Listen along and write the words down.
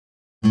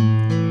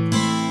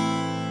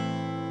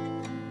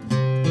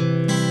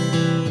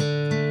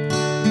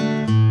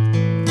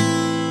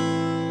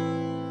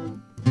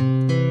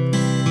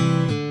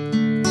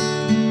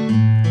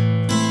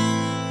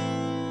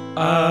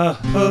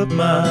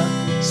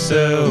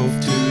myself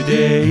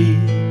today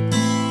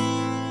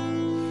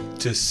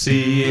to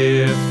see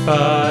if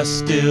I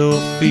still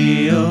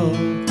feel.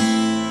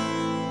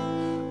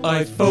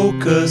 I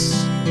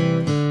focus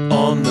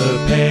on the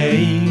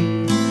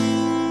pain,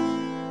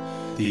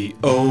 the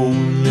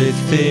only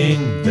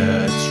thing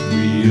that's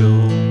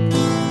real.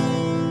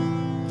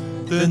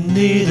 The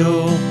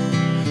needle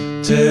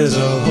tears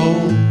a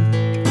hole,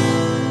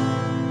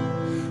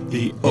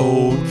 the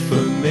old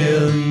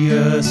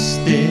familiar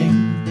sting.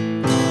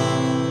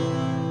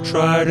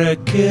 Try to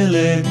kill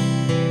it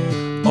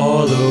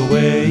all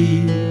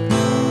away,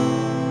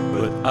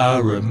 but I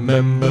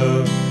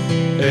remember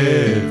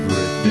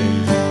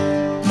everything.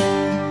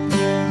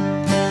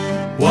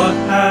 What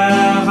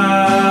have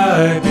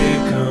I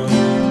become?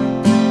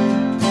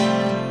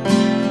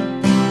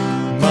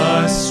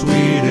 My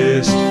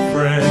sweetest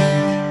friend.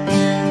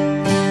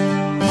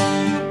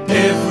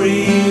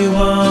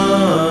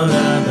 Everyone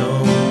I know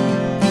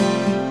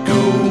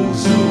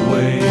goes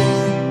away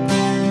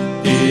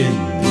in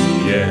the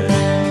end,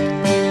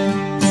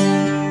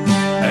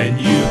 and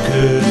you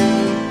could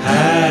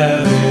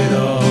have it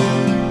all.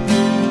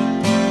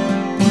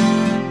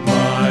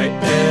 My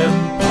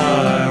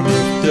empire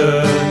of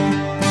dirt,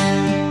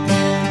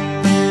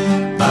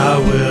 I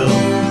will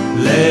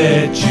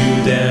let you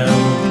down.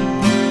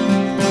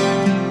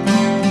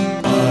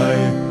 I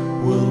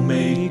will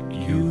make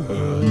you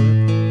hurt.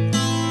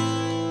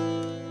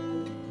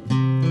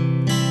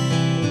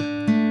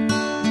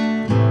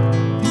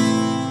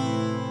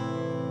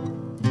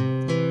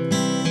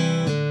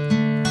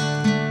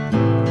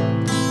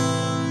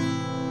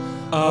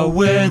 I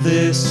wear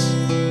this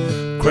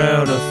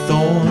crown of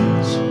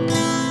thorns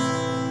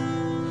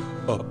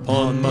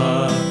upon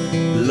my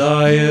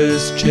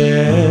liar's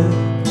chair,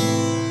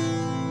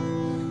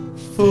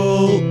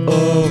 full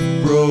of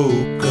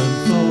broken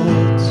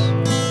thoughts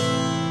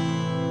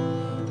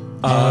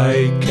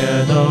I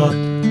cannot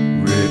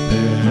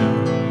repair.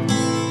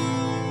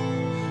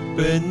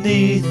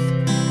 Beneath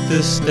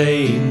the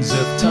stains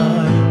of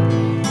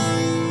time,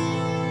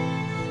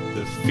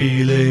 the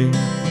feeling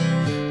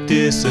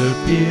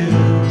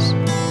disappears.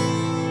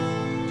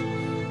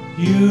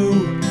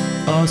 You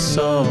are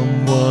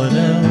someone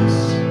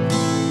else.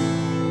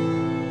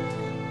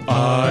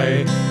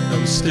 I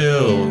am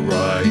still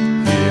right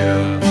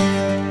here.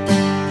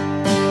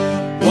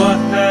 What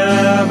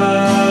have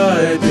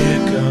I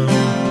become?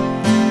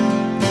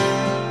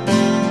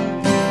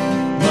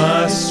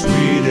 My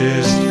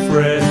sweetest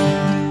friend.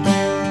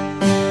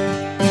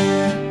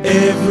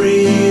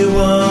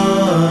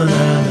 Everyone I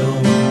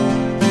know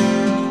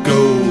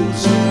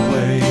goes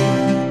away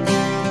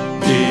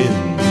in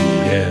the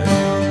end,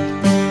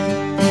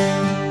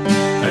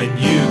 and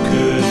you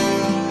could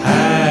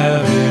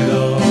have it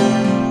all.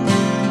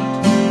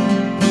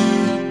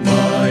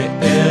 My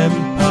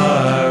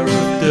empire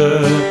of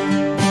dirt,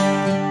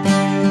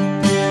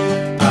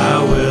 I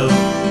will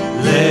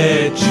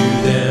let you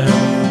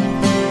down.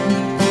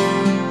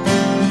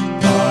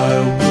 I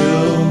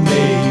will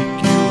make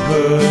you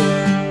hurt.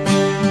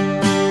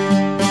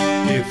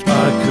 If I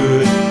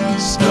could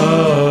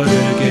start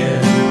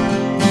again,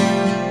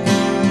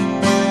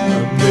 a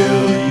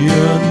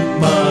million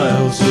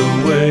miles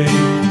away,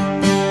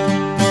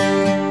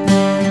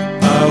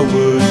 I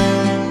would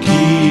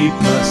keep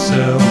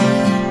myself